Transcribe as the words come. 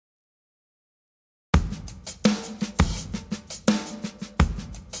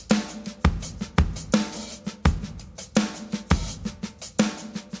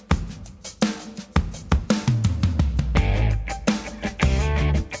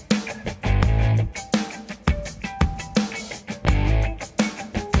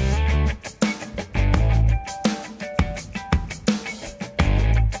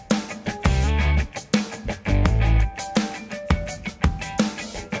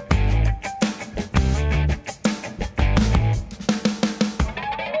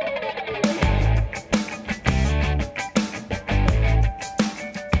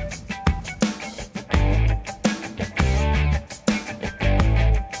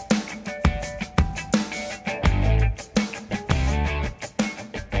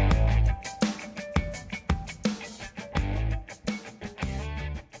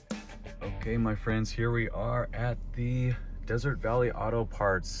my friends? Here we are at the Desert Valley Auto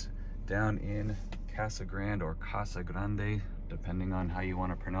Parts down in Casa Grande or Casa Grande, depending on how you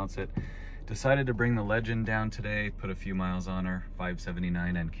want to pronounce it. Decided to bring the Legend down today, put a few miles on her,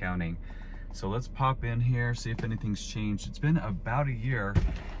 579 and counting. So let's pop in here, see if anything's changed. It's been about a year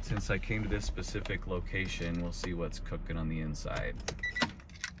since I came to this specific location. We'll see what's cooking on the inside.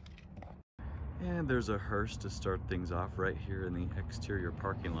 And there's a hearse to start things off right here in the exterior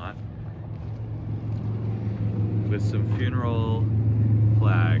parking lot with some funeral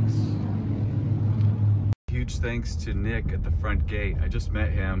flags. Huge thanks to Nick at the front gate. I just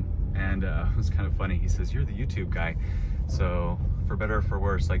met him and it was kind of funny. He says, "You're the YouTube guy." So for better or for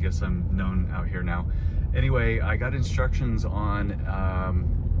worse, I guess I'm known out here now. Anyway, I got instructions on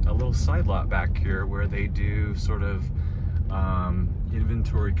a little side lot back here where they do sort of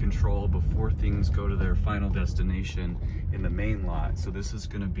inventory control before things go to their final destination in the main lot. So this is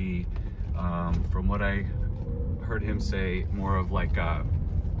going to be, from what I heard him say, more of like a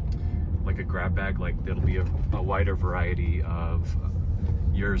grab bag. Like there'll be a wider variety of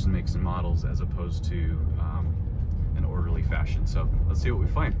years, makes, and models as opposed to an orderly fashion. So let's see what we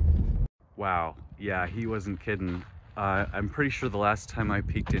find. Wow, yeah, he wasn't kidding. I'm pretty sure the last time I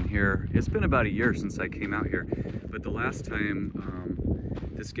peeked in here, it's been about a year since I came out here, but the last time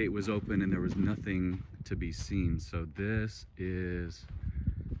this gate was open and there was nothing to be seen. So this is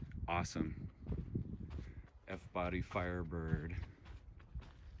awesome. F-body Firebird.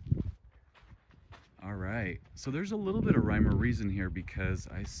 All right, so there's a little bit of rhyme or reason here because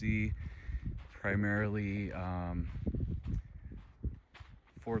I see primarily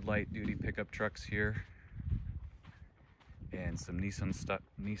Ford light duty pickup trucks here and some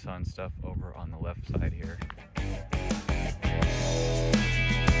Nissan stuff over on the left side here.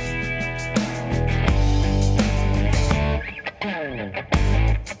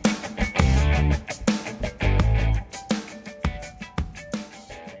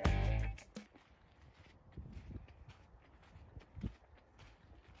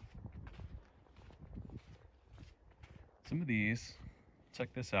 Some of these,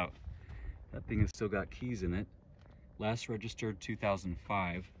 check this out. That thing has still got keys in it. Last registered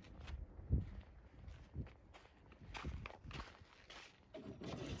 2005.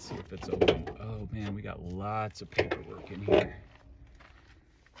 Let's see if it's open. Oh man, we got lots of paperwork in here.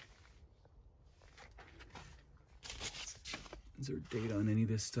 Is there a date on any of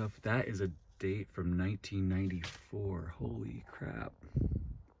this stuff? That is a date from 1994. Holy crap.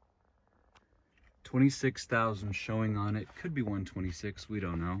 26,000 showing on it. Could be 126, we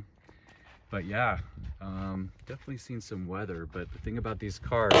don't know. But yeah, definitely seen some weather. But the thing about these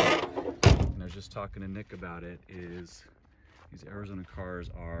cars, and I was just talking to Nick about it, is these Arizona cars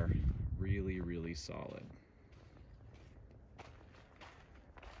are really, really solid.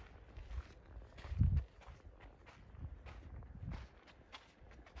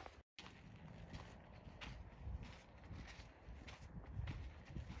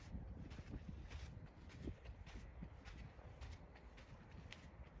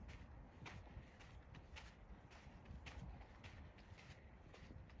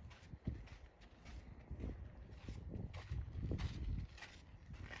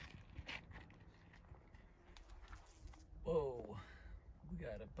 Whoa, we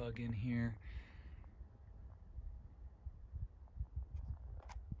got a bug in here.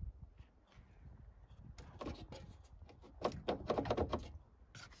 I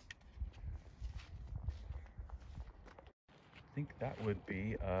think that would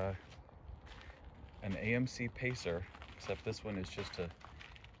be an AMC Pacer, except this one is just a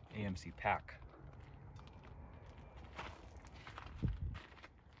AMC pack.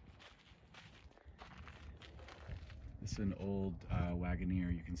 This is an old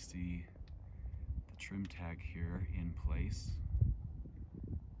Wagoneer. You can see the trim tag here in place.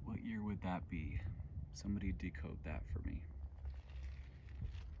 What year would that be? Somebody decode that for me.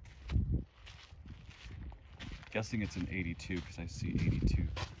 Guessing it's an 82 because I see 82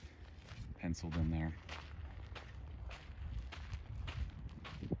 penciled in there.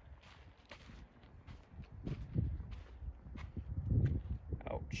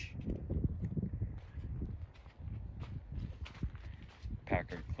 Ouch.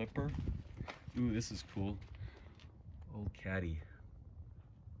 Packard Clipper. Ooh, this is cool. Old Caddy.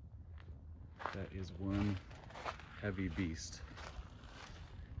 That is one heavy beast.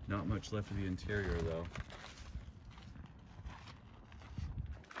 Not much left of the interior though.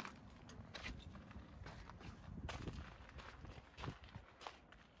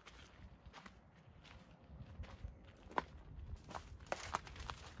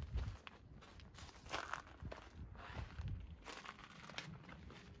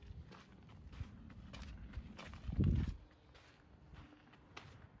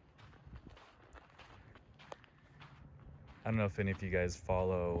 I don't know if any of you guys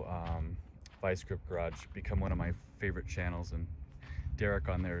follow Vice Grip Garage, become one of my favorite channels, and Derek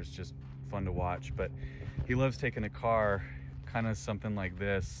on there is just fun to watch. But he loves taking a car, kind of something like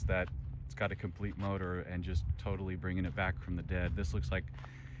this, that it's got a complete motor, and just totally bringing it back from the dead. This looks like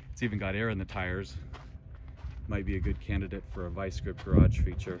it's even got air in the tires. Might be a good candidate for a Vice Grip Garage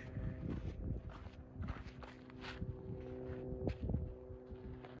feature.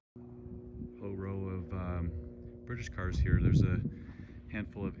 Whole row of British cars here. There's a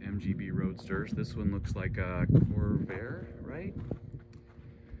handful of MGB Roadsters. This one looks like a Corvair, right?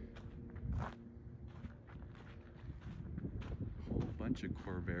 Whole bunch of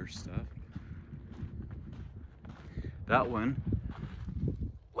Corvair stuff. That one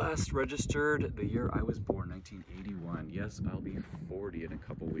last registered the year I was born, 1981. Yes, I'll be 40 in a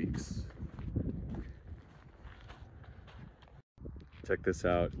couple weeks. Check this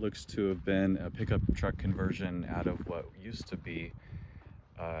out. Looks to have been a pickup truck conversion out of what used to be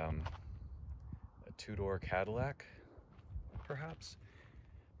a two-door Cadillac, perhaps.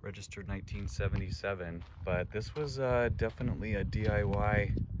 Registered 1977, but this was definitely a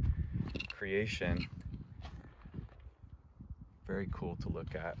DIY creation. Very cool to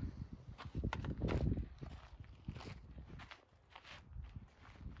look at.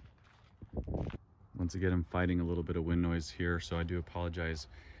 Once again, I'm fighting a little bit of wind noise here, so I do apologize.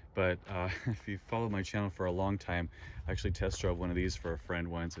 But if you follow my channel for a long time, I actually test drove one of these for a friend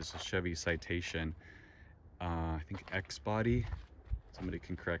once. It's a Chevy Citation, I think X body. Somebody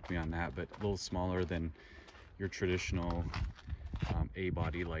can correct me on that, but a little smaller than your traditional A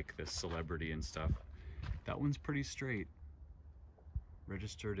body like the Celebrity and stuff. That one's pretty straight.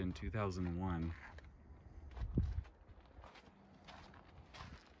 Registered in 2001.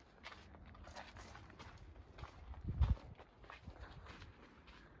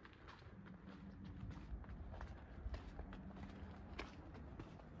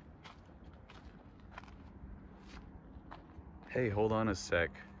 Hey, hold on a sec.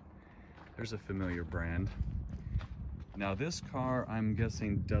 There's a familiar brand. Now this car, I'm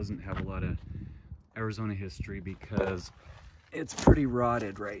guessing, doesn't have a lot of Arizona history because it's pretty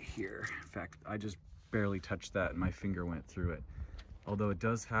rotted right here. In fact, I just barely touched that and my finger went through it. Although it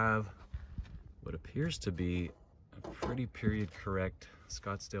does have what appears to be a pretty period correct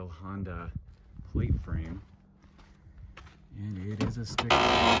Scottsdale Honda plate frame. And it is a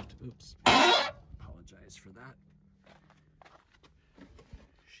sticker. Oops, apologize for that.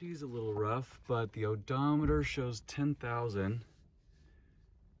 She's a little rough, but the odometer shows 10,000.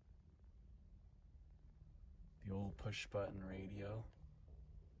 The old push button radio.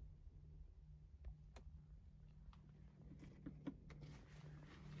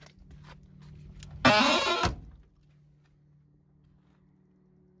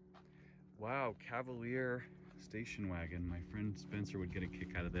 Wow, Cavalier station wagon. My friend Spencer would get a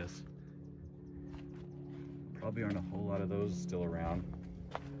kick out of this. Probably aren't a whole lot of those still around.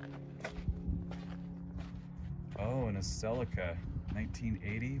 Oh, and a Celica,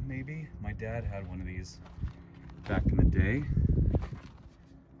 1980 maybe? My dad had one of these back in the day.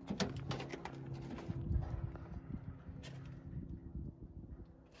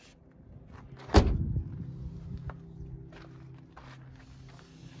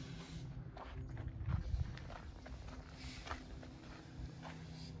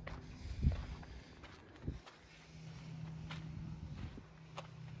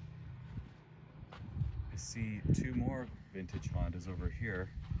 I see two more vintage Hondas over here.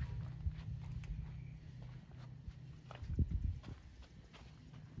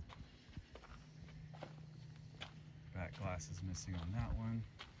 Back glass is missing on that one.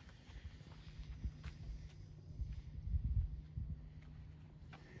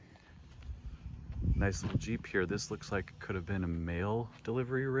 Nice little Jeep here. This looks like it could have been a mail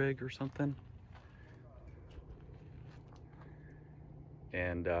delivery rig or something.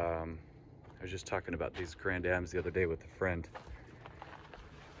 And I was just talking about these Grand Ams the other day with a friend.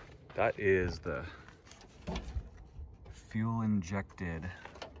 That is the fuel injected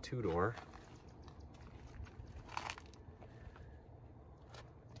two-door.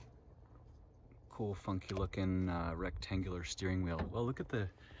 Cool, funky looking rectangular steering wheel. Well, look at the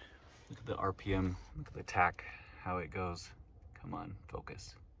RPM, look at the tack, how it goes. Come on,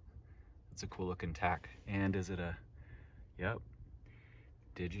 focus. It's a cool looking tack. And is it a, yep,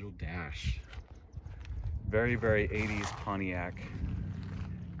 digital dash. Very, very 80s Pontiac.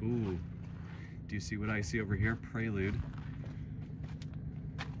 Ooh, do you see what I see over here? Prelude.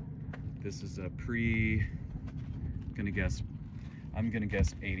 This is a I'm gonna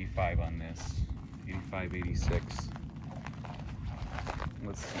guess 85 on this. 85, 86.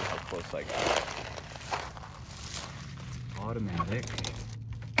 Let's see how close I got. automatic.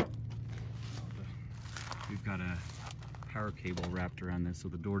 We've got a power cable wrapped around this so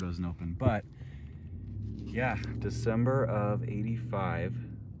the door doesn't open. But yeah, December of '85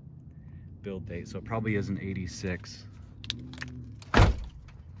 build date, so it probably is an '86.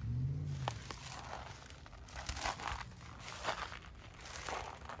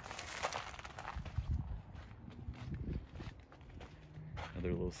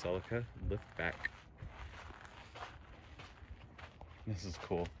 Another little Celica lift back. This is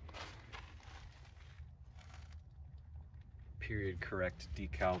cool. Period correct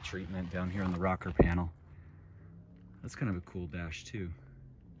decal treatment down here on the rocker panel. That's kind of a cool dash too.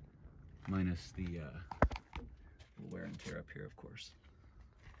 Minus the wear and tear up here, of course.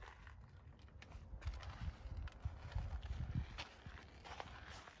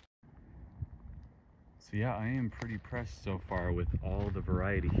 So yeah, I am pretty pressed so far with all the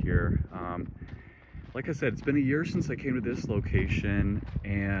variety here. Like I said, it's been a year since I came to this location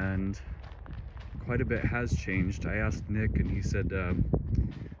and quite a bit has changed. I asked Nick and he said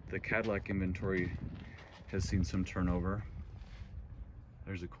the Cadillac inventory has seen some turnover.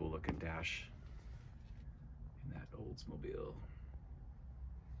 There's a cool looking dash in that Oldsmobile.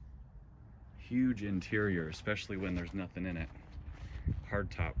 Huge interior, especially when there's nothing in it.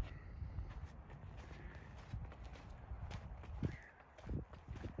 Hardtop.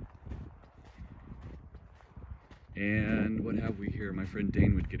 And what have we here? My friend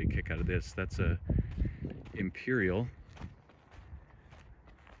Dane would get a kick out of this. That's a Imperial.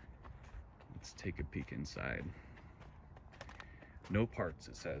 Let's take a peek inside. No parts,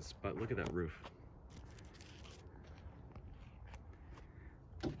 it says, but look at that roof.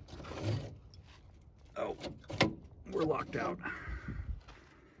 Oh, we're locked out.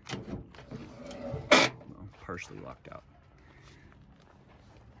 Well, partially locked out.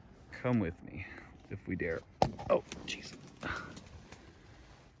 Come with me, if we dare. Oh, jeez. All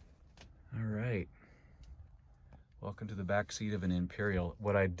right. Welcome to the back seat of an Imperial.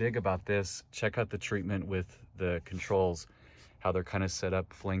 What I dig about this, check out the treatment with the controls, how they're kind of set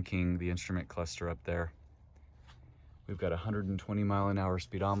up flanking the instrument cluster up there. We've got 120 mile-an-hour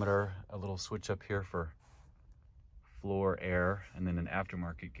speedometer, a little switch up here for floor air, and then an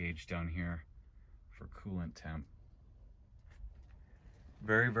aftermarket gauge down here for coolant temp.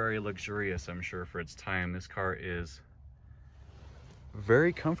 Very, very luxurious, I'm sure, for its time. This car is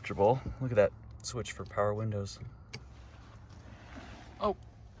very comfortable. Look at that switch for power windows. Oh,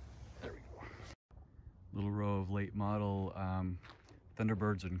 there we go. Little row of late model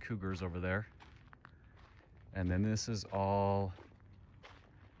Thunderbirds and Cougars over there. And then this is all,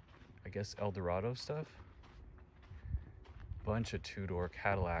 I guess, Eldorado stuff. Bunch of two-door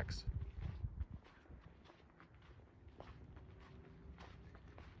Cadillacs.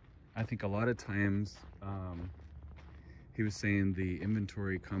 I think a lot of times, he was saying the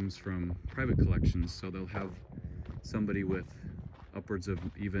inventory comes from private collections, so they'll have somebody with upwards of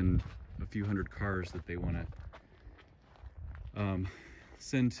even a few hundred cars that they want to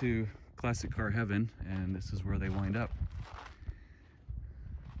send to classic car heaven, and this is where they wind up.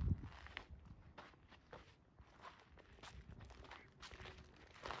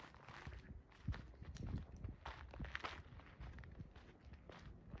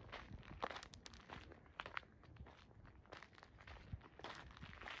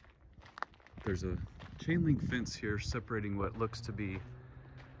 There's a chain link fence here separating what looks to be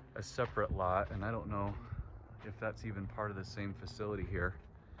a separate lot, and I don't know if that's even part of the same facility here,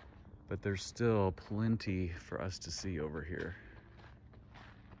 but there's still plenty for us to see over here.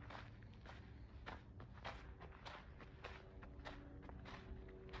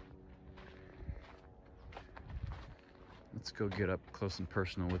 Let's go get up close and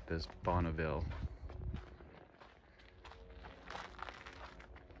personal with this Bonneville.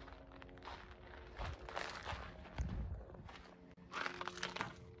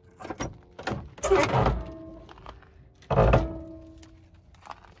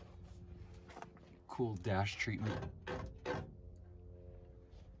 Cool dash treatment.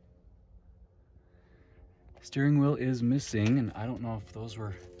 Steering wheel is missing, and I don't know if those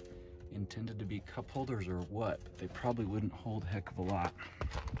were intended to be cup holders or what, but they probably wouldn't hold a heck of a lot.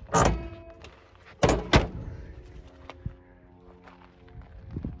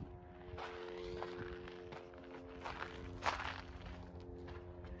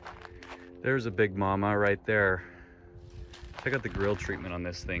 There's a big mama right there. Check out the grill treatment on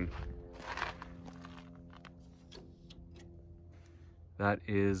this thing. That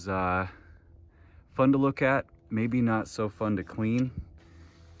is fun to look at, maybe not so fun to clean.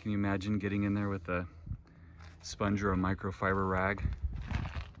 Can you imagine getting in there with a sponge or a microfiber rag?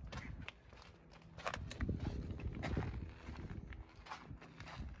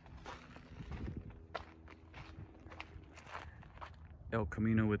 El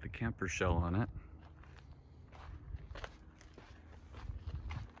Camino with the camper shell on it.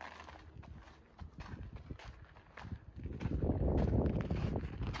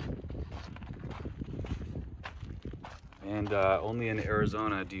 And only in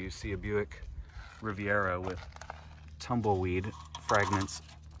Arizona do you see a Buick Riviera with tumbleweed fragments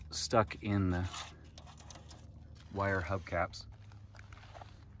stuck in the wire hubcaps.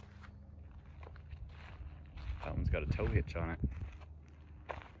 That one's got a tow hitch on it.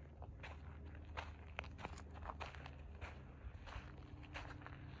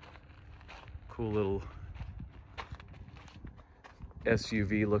 Cool little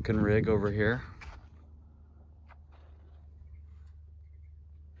SUV looking rig over here.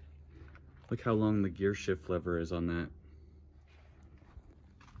 Look how long the gear shift lever is on that.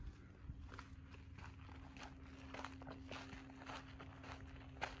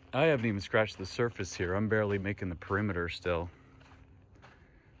 I haven't even scratched the surface here. I'm barely making the perimeter still.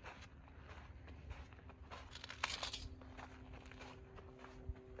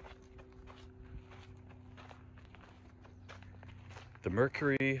 The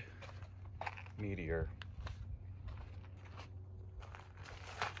Mercury Meteor.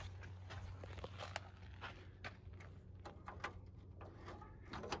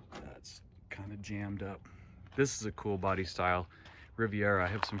 That's kind of jammed up. This is a cool body style. Riviera. I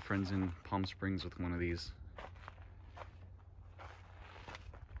have some friends in Palm Springs with one of these.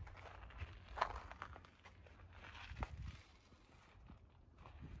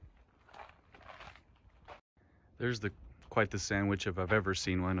 There's quite the sandwich if I've ever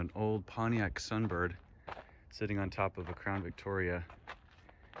seen one. An old Pontiac Sunbird sitting on top of a Crown Victoria.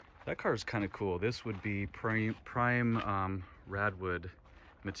 That car is kind of cool. This would be prime Radwood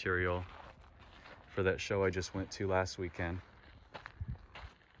material for that show I just went to last weekend.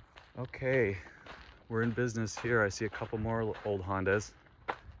 Okay, we're in business here. I see a couple more old Hondas.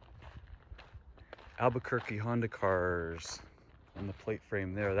 Albuquerque Honda cars on the plate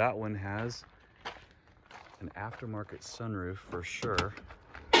frame there. That one has an aftermarket sunroof for sure.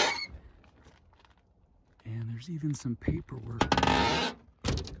 And there's even some paperwork.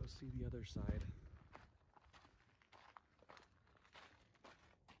 Let's go see the other side.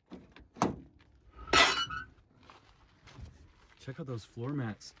 Check out those floor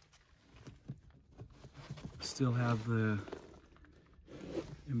mats. Still have the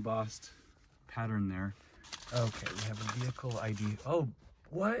embossed pattern there. Okay, we have a vehicle ID. Oh,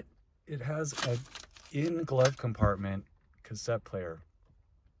 what? It has a in-glove compartment cassette player.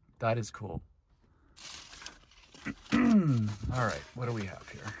 That is cool. All right, what do we have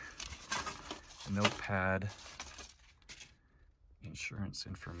here? A notepad, insurance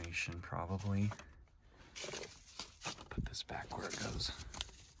information probably. Put this back where it goes.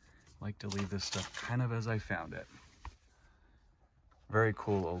 Like to leave this stuff kind of as I found it. Very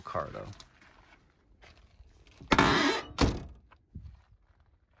cool old car though.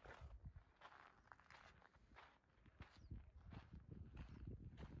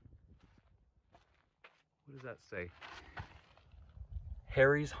 What does that say?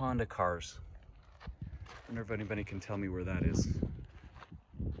 Harry's Honda Cars. I wonder if anybody can tell me where that is.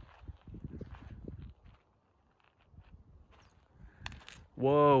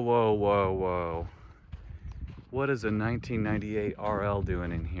 Whoa, whoa, whoa, whoa. What is a 1998 RL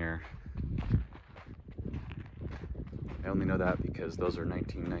doing in here? I only know that because those are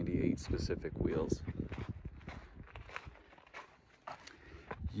 1998 specific wheels.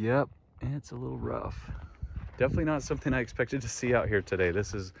 Yep, it's a little rough. Definitely not something I expected to see out here today.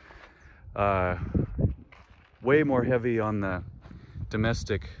 This is way more heavy on the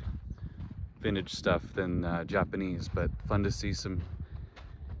domestic vintage stuff than Japanese, but fun to see some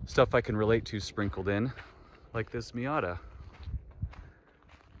stuff I can relate to sprinkled in, like this Miata.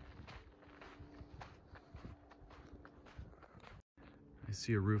 I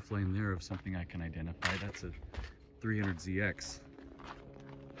see a roof line there of something I can identify. That's a 300ZX.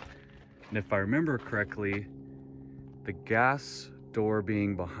 And if I remember correctly, the gas door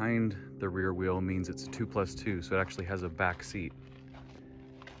being behind the rear wheel means it's a 2+2, so it actually has a back seat.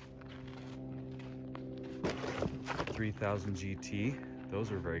 3000 GT,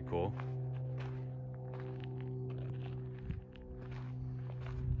 those are very cool.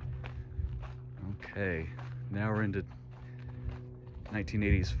 Okay, now we're into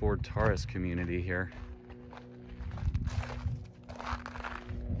 1980s Ford Taurus community here.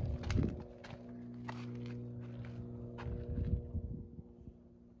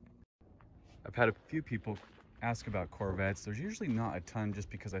 I've had a few people ask about Corvettes. There's usually not a ton just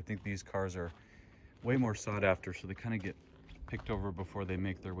because I think these cars are way more sought after, so they kind of get picked over before they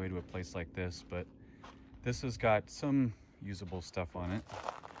make their way to a place like this. But this has got some usable stuff on it.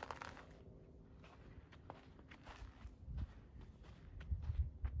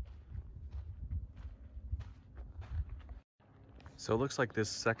 So it looks like this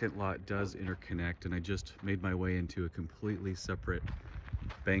second lot does interconnect, and I just made my way into a completely separate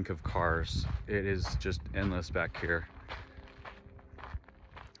bank of cars. It is just endless back here.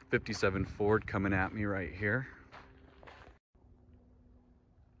 57 Ford coming at me right here.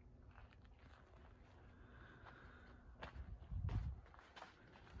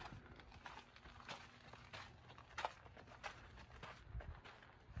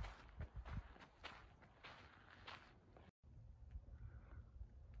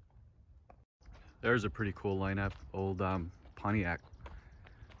 There's a pretty cool lineup, old Pontiac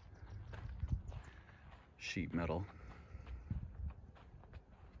sheet metal.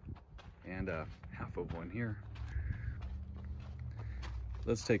 And half of one here.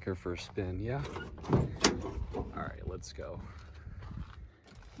 Let's take her for a spin, yeah? All right, let's go.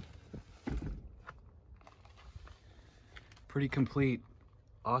 Pretty complete,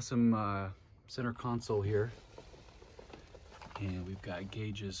 awesome center console here. And we've got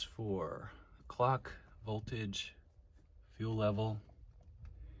gauges for clock, voltage, fuel level,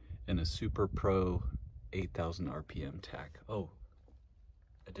 and a Super Pro 8,000 RPM tach. Oh,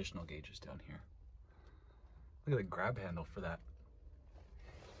 additional gauges down here. Look at the grab handle for that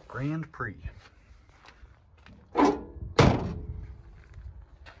Grand Prix. It's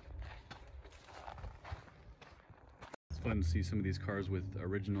fun to see some of these cars with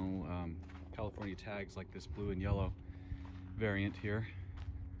original California tags, like this blue and yellow variant here.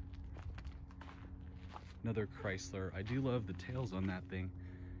 Another Chrysler. I do love the tails on that thing.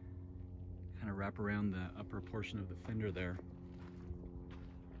 Kind of wrap around the upper portion of the fender there.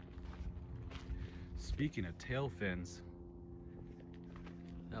 Speaking of tail fins,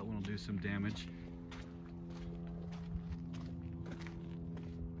 that one will do some damage.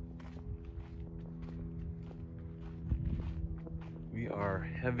 We are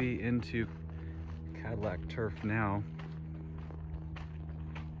heavy into Cadillac turf now.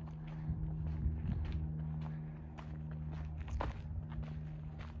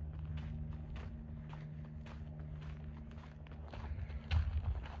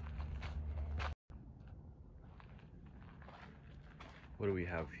 What do we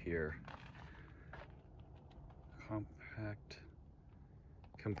have here? Compact,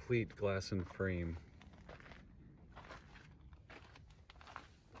 complete glass and frame.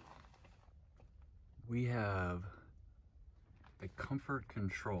 We have the Comfort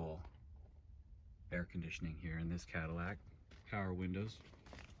Control air conditioning here in this Cadillac. Power windows.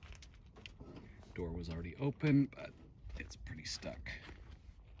 Door was already open, but it's pretty stuck.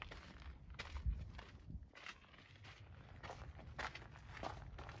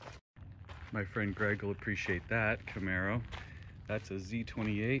 My friend Greg will appreciate that Camaro. That's a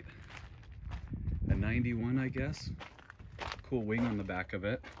Z28, a 91, I guess. Cool wing on the back of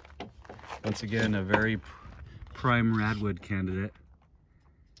it. Once again, a very prime Radwood candidate.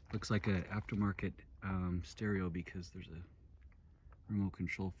 Looks like an aftermarket stereo because there's a remote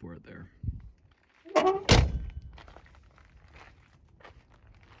control for it there.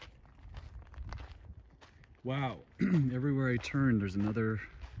 Wow, everywhere I turn, there's another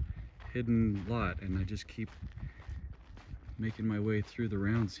hidden lot, and I just keep making my way through the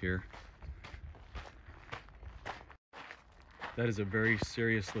rounds here. That is a very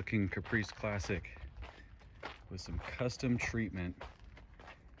serious looking Caprice Classic with some custom treatment.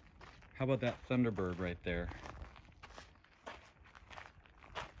 How about that Thunderbird right there?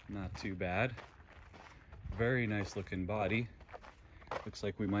 Not too bad. Very nice looking body. Looks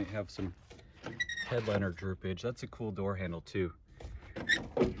like we might have some headliner droopage. That's a cool door handle too.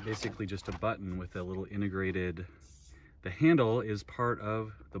 Basically just a button with a little integrated, the handle is part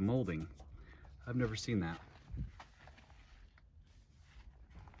of the molding. I've never seen that.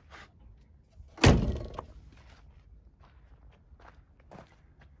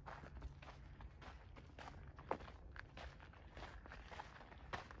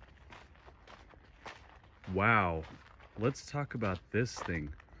 Wow, let's talk about this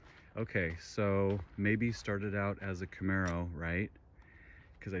thing. Okay, so maybe started out as a Camaro, right?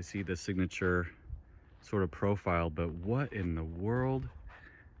 Because I see the signature sort of profile, but what in the world?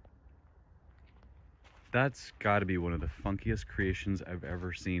 That's got to be one of the funkiest creations I've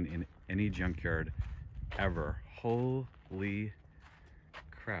ever seen in any junkyard ever. Holy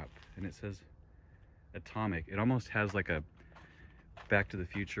crap. And it says Atomic. It almost has like a Back to the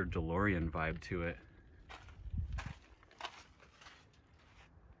Future DeLorean vibe to it.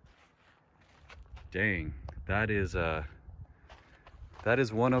 Dang, that is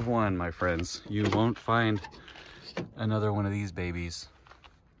one of one, my friends. You won't find Another one of these babies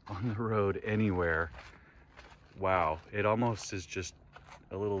on the road anywhere. Wow, it almost is just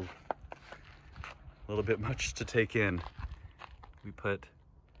a little bit much to take in. We put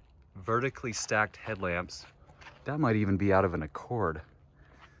vertically stacked headlamps. That might even be out of an Accord.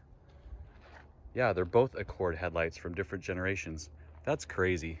 Yeah, they're both Accord headlights from different generations. That's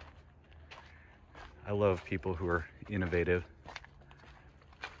crazy. I love people who are innovative.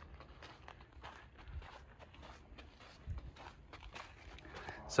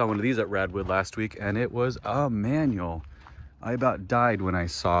 Saw one of these at Radwood last week and it was a manual. I about died when I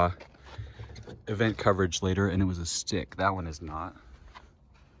saw event coverage later and it was a stick. That one is not.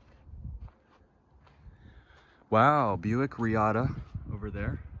 Wow, Buick Riata over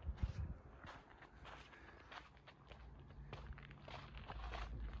there.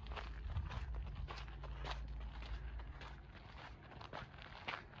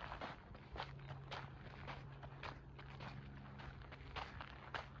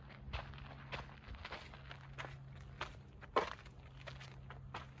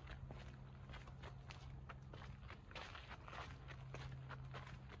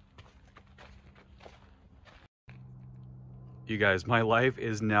 You guys, my life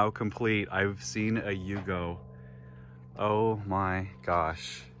is now complete. I've seen a Yugo. Oh my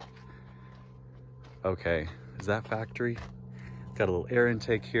gosh. Okay, is that factory? Got a little air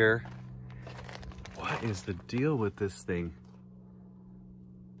intake here. What is the deal with this thing?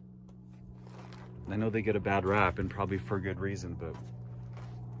 I know they get a bad rap and probably for good reason, but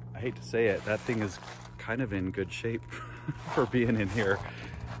I hate to say it, that thing is kind of in good shape for being in here.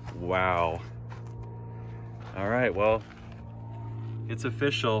 Wow. All right, well, it's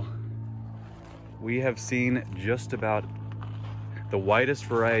official. We have seen just about the widest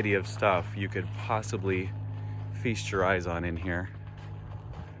variety of stuff you could possibly feast your eyes on in here.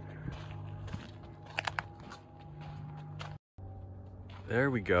 There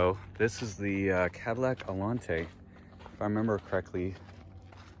we go. This is the Cadillac Alante. If I remember correctly,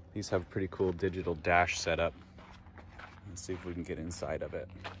 these have a pretty cool digital dash setup. Let's see if we can get inside of it.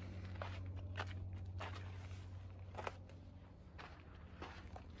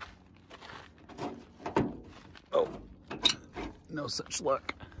 Oh, no such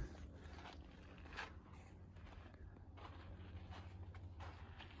luck.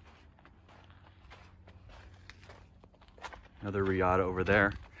 Another Riata over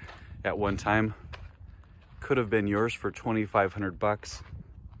there. At one time, could have been yours for 2,500 bucks.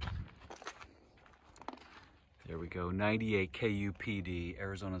 There we go, 98 KUPD,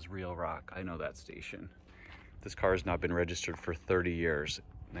 Arizona's Real Rock. I know that station. This car has not been registered for 30 years,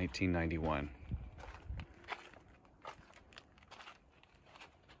 1991.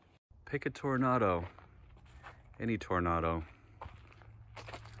 Pick a Tornado, any Tornado.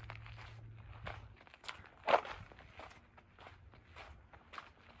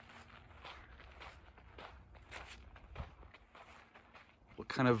 What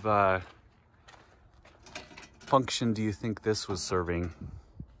kind of function do you think this was serving?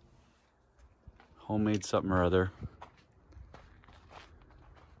 Homemade something or other.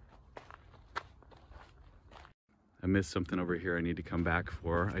 I missed something over here I need to come back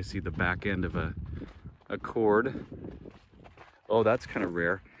for. I see the back end of a Accord. Oh, that's kind of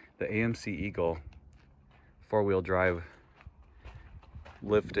rare. The AMC Eagle, 4-wheel drive,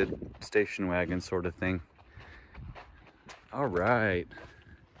 lifted station wagon sort of thing. All right.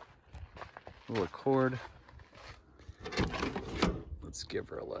 Little Accord. Let's give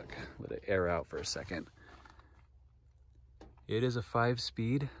her a look. Let it air out for a second. It is a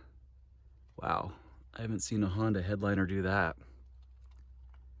 5-speed. Wow. I haven't seen a Honda headliner do that.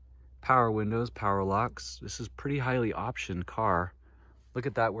 Power windows, power locks. This is pretty highly optioned car. Look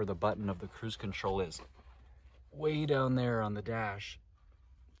at that, where the button of the cruise control is. Way down there on the dash.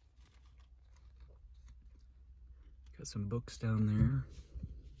 Got some books down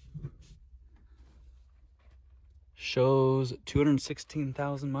there. Shows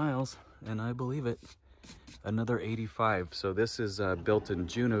 216,000 miles, and I believe it. Another 85. So this is built in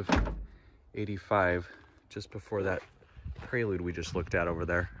June of 85, just before that Prelude we just looked at over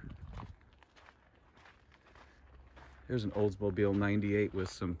there. Here's an Oldsmobile 98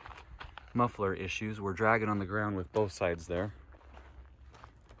 with some muffler issues. We're dragging on the ground with both sides there.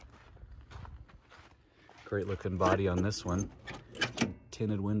 Great looking body on this one.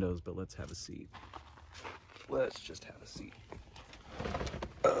 Tinted windows, but let's have a seat. Let's just have a seat.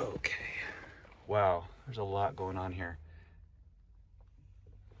 Okay. Wow, there's a lot going on here.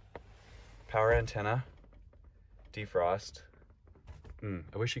 Power antenna, defrost.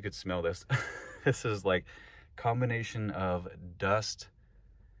 I wish you could smell this. This is like combination of dust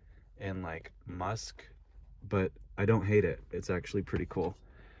and like musk, but I don't hate it. It's actually pretty cool.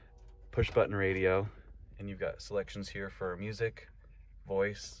 Push button radio, and you've got selections here for music,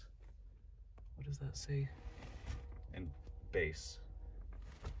 voice, what does that say? And bass.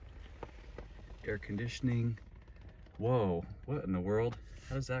 Air conditioning. Whoa, what in the world?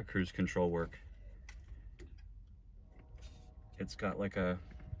 How does that cruise control work? It's got like a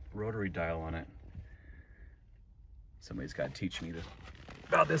rotary dial on it. Somebody's got to teach me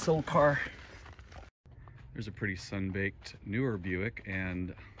about this old car. There's a pretty sun-baked newer Buick,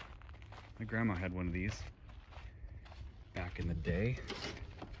 and my grandma had one of these back in the day.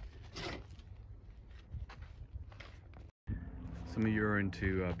 Some of you are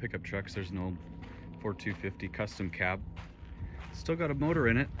into pickup trucks. There's an old Ford 250 custom cab. Still got a motor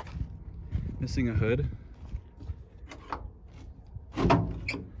in it, missing a hood.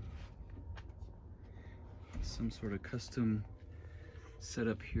 Some sort of custom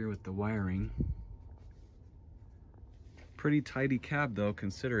setup here with the wiring. Pretty tidy cab though,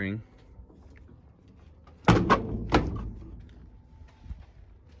 considering.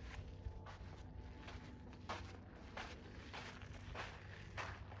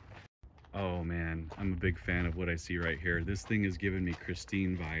 Oh man, I'm a big fan of what I see right here. This thing is giving me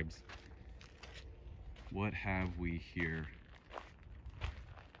Christine vibes. What have we here?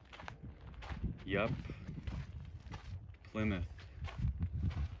 Yup. Plymouth.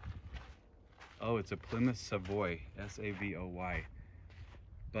 Oh, it's a Plymouth Savoy, S-A-V-O-Y.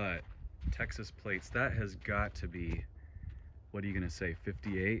 But Texas plates, that has got to be, what are you gonna say,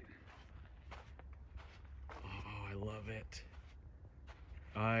 58? Oh, I love it.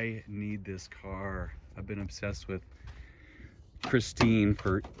 I need this car. I've been obsessed with Christine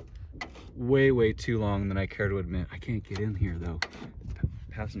for way too long than I care to admit. I can't get in here though.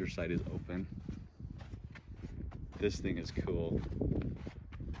 Passenger side is open. This thing is cool.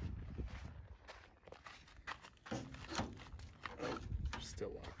 Still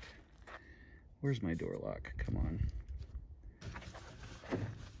locked. Where's my door lock? Come on.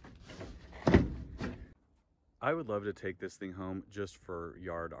 I would love to take this thing home just for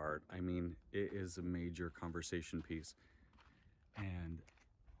yard art. I mean, it is a major conversation piece. And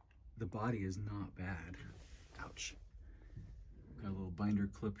the body is not bad. Ouch. Got a little binder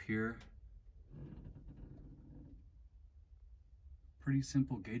clip here. Pretty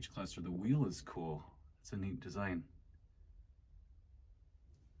simple gauge cluster. The wheel is cool. It's a neat design.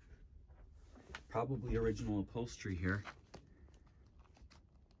 Probably original upholstery here.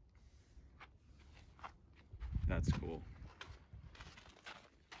 That's cool.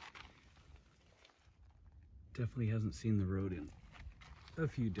 Definitely hasn't seen the road in a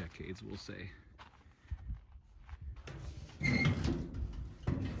few decades, we'll say.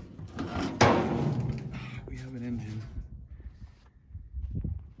 We have an engine.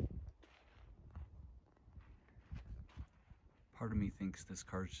 Part of me thinks this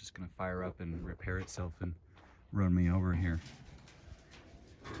car is just gonna fire up and repair itself and run me over here.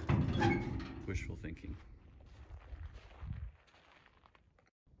 Wishful thinking.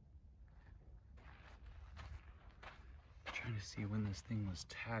 Trying to see when this thing was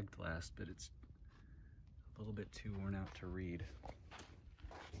tagged last, but it's a little bit too worn out to read.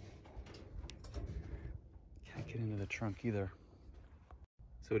 Can't get into the trunk either.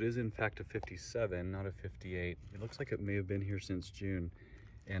 So it is in fact a 57, not a 58. It looks like it may have been here since June.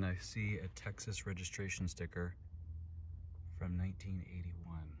 And I see a Texas registration sticker from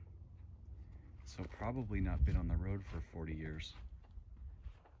 1981. So probably not been on the road for 40 years.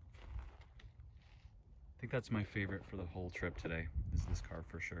 I think that's my favorite for the whole trip today, is this car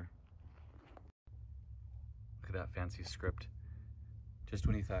for sure. Look at that fancy script. Just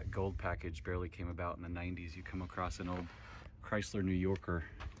when you thought gold package barely came about in the 90s, you come across an old Chrysler New Yorker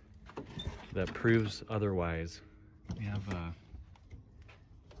that proves otherwise. We have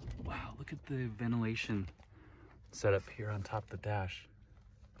wow, look at the ventilation setup here on top of the dash.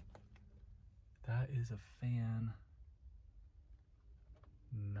 That is a fan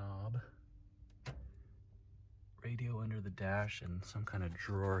knob. Radio under the dash and some kind of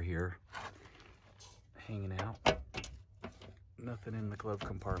drawer here hanging out. Nothing in the glove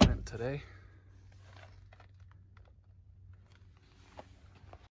compartment today.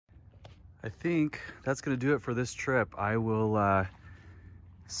 I think that's gonna do it for this trip. I will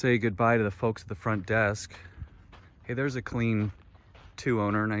say goodbye to the folks at the front desk. Hey, there's a clean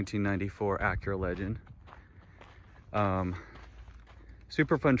 2-owner 1994 Acura Legend.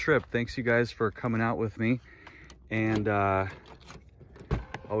 Super fun trip. Thanks you guys for coming out with me. And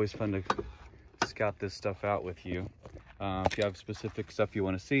always fun to scout this stuff out with you. If you have specific stuff you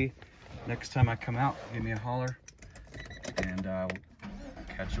want to see, next time I come out, give me a holler, and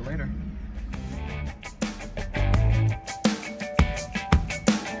catch you later.